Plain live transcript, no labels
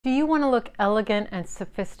Do you want to look elegant and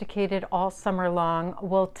sophisticated all summer long?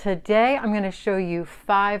 Well, today I'm going to show you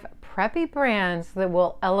 5 preppy brands that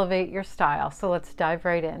will elevate your style. So let's dive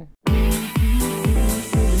right in.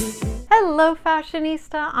 Hello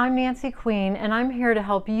fashionista, I'm Nancy Queen and I'm here to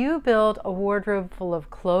help you build a wardrobe full of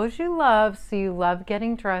clothes you love so you love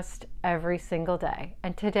getting dressed every single day.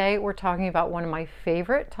 And today we're talking about one of my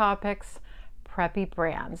favorite topics, preppy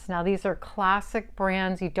brands. Now these are classic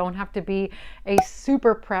brands. You don't have to be a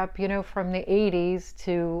super prep, you know, from the 80s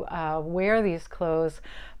to wear these clothes,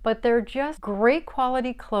 but they're just great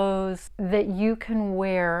quality clothes that you can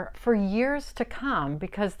wear for years to come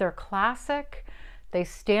because they're classic. They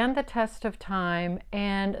stand the test of time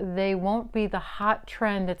and they won't be the hot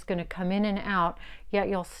trend that's going to come in and out, yet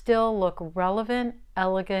you'll still look relevant,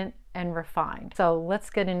 elegant, and refined. So let's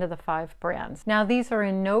get into the 5 brands. Now these are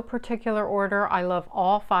in no particular order. I love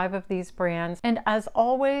all 5 of these brands. And as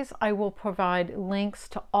always, I will provide links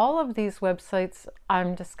to all of these websites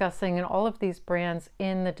I'm discussing and all of these brands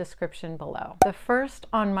in the description below. The first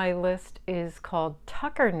on my list is called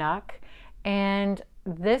TUCKERNUCK, and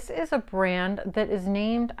this is a brand that is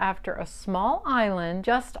named after a small island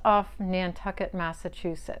just off Nantucket,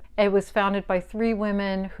 Massachusetts. It was founded by 3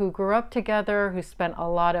 women who grew up together, who spent a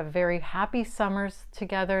lot of very happy summers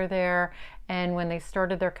together there. And when they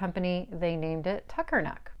started their company, they named it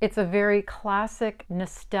TUCKERNUCK. It's a very classic,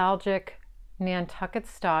 nostalgic Nantucket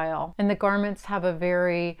style. And the garments have a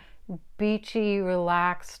very beachy,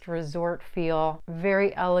 relaxed resort feel.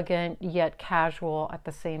 Very elegant, yet casual at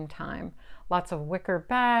the same time. Lots of wicker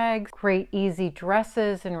bags, great easy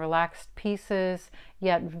dresses and relaxed pieces,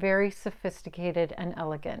 yet very sophisticated and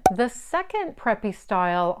elegant. The second preppy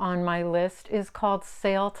style on my list is called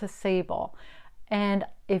Sail to Sable. And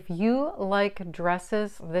if you like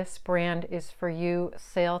dresses, this brand is for you.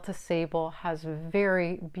 Sail to Sable has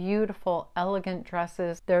very beautiful, elegant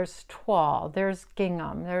dresses. There's toile, there's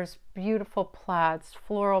gingham, there's beautiful plaids,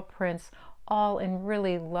 floral prints, all in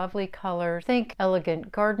really lovely colors. Think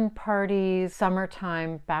elegant garden parties,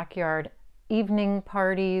 summertime backyard evening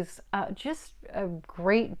parties, just a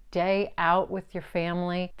great day out with your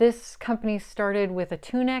family. This company started with a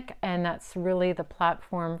tunic, and that's really the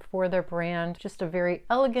platform for their brand. Just a very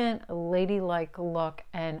elegant, ladylike look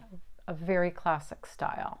and a very classic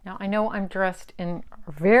style. Now I know I'm dressed in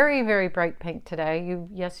very, very bright pink today.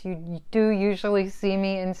 Yes, you do usually see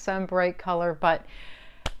me in some bright color, but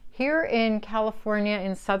here in California,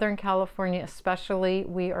 in Southern California especially,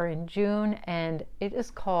 we are in June and it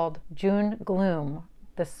is called June gloom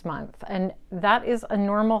this month. And that is a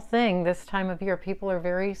normal thing this time of year. People are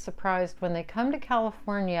very surprised when they come to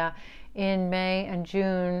California in May and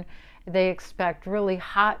June. They expect really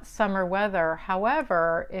hot summer weather.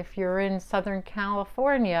 However, if you're in Southern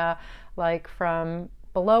California, like from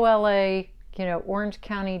below LA, you know, Orange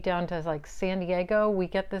County down to like San Diego, we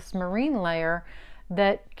get this marine layer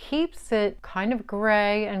that keeps it kind of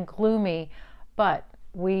gray and gloomy, but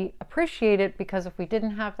we appreciate it because if we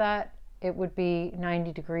didn't have that, it would be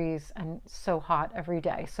 90 degrees and so hot every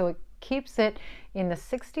day. So it keeps it in the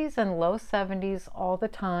 60s and low 70s all the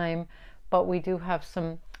time, but we do have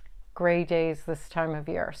some gray days this time of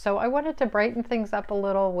year. So I wanted to brighten things up a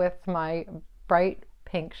little with my bright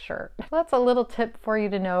pink shirt. That's a little tip for you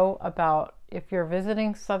to know about if you're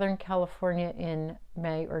visiting Southern California in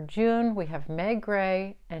May or June. We have May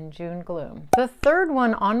Gray and June Gloom. The third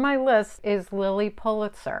one on my list is LILLY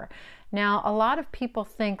Pulitzer. Now, a lot of people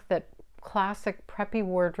think that classic preppy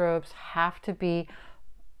wardrobes have to be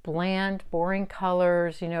bland, boring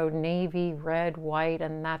colors, you know, navy, red, white,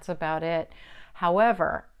 and that's about it.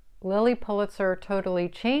 However, LILLY Pulitzer totally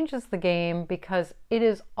changes the game because it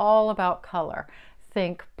is all about color.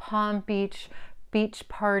 Think Palm Beach, beach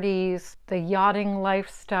parties, the yachting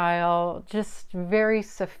lifestyle, just very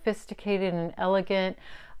sophisticated and elegant.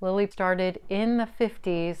 LILLY started in the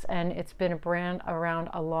 50s and it's been a brand around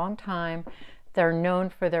a long time. They're known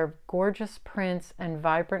for their gorgeous prints and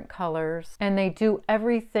vibrant colors, and they do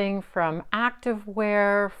everything from active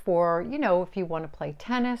wear for, you know, if you want to play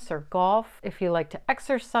tennis or golf, if you like to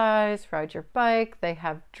exercise, ride your bike. They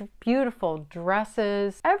have beautiful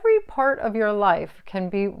dresses. Every part of your life can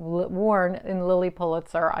be worn in LILLY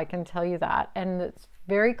Pulitzer, I can tell you that. And it's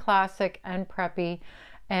very classic and preppy.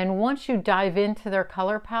 And once you dive into their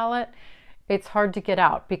color palette, it's hard to get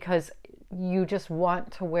out because you just want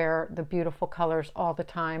to wear the beautiful colors all the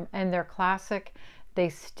time, and they're classic. They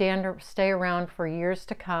stay around for years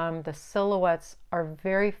to come. The silhouettes are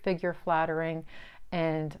very figure flattering,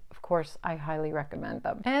 and of course I highly recommend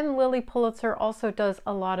them. And LILLY Pulitzer also does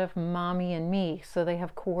a lot of mommy and me, so they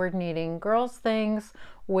have coordinating girls things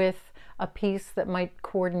with a piece that might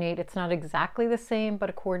coordinate. It's not exactly the same, but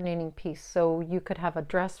a coordinating piece. So you could have a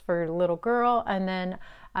dress for a little girl and then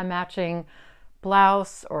a matching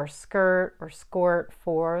blouse or skirt or skirt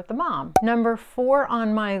for the mom. Number 4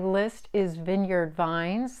 on my list is Vineyard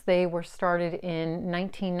Vines. They were started in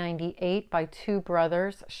 1998 by 2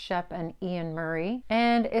 brothers, Shep and Ian Murray.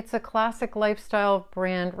 And it's a classic lifestyle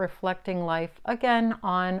brand reflecting life, again,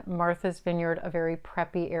 on Martha's Vineyard, a very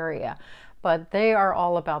preppy area. But they are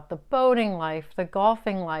all about the boating life, the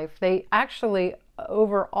golfing life. They actually,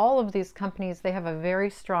 over all of these companies, they have a very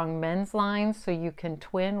strong men's line, so you can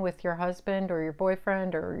twin with your husband or your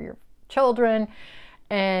boyfriend or your children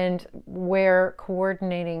and wear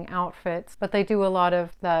coordinating outfits. But they do a lot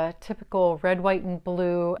of the typical red, white, and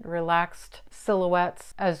blue relaxed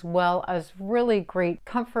silhouettes, as well as really great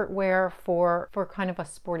comfort wear for kind of a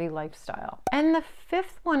sporty lifestyle. And the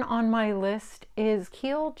 5th one on my list is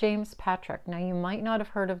KIEL James Patrick. Now, you might not have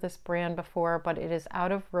heard of this brand before, but it is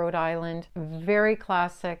out of Rhode Island. Very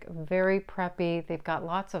classic, very preppy. They've got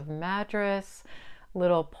lots of Madras,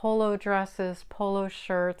 little polo dresses, polo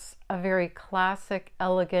shirts, a very classic,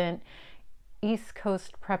 elegant, East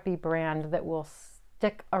Coast preppy brand that will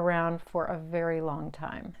stick around for a very long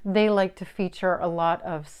time. They like to feature a lot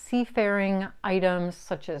of seafaring items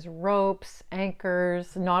such as ropes,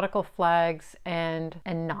 anchors, nautical flags, and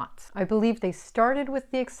knots. I believe they started with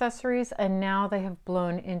the accessories and now they have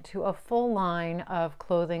blown into a full line of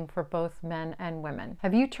clothing for both men and women.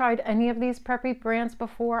 Have you tried any of these preppy brands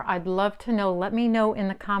before? I'd love to know. Let me know in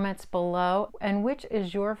the comments below. And which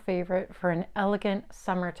is your favorite for an elegant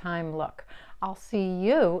summertime look? I'll see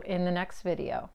you in the next video.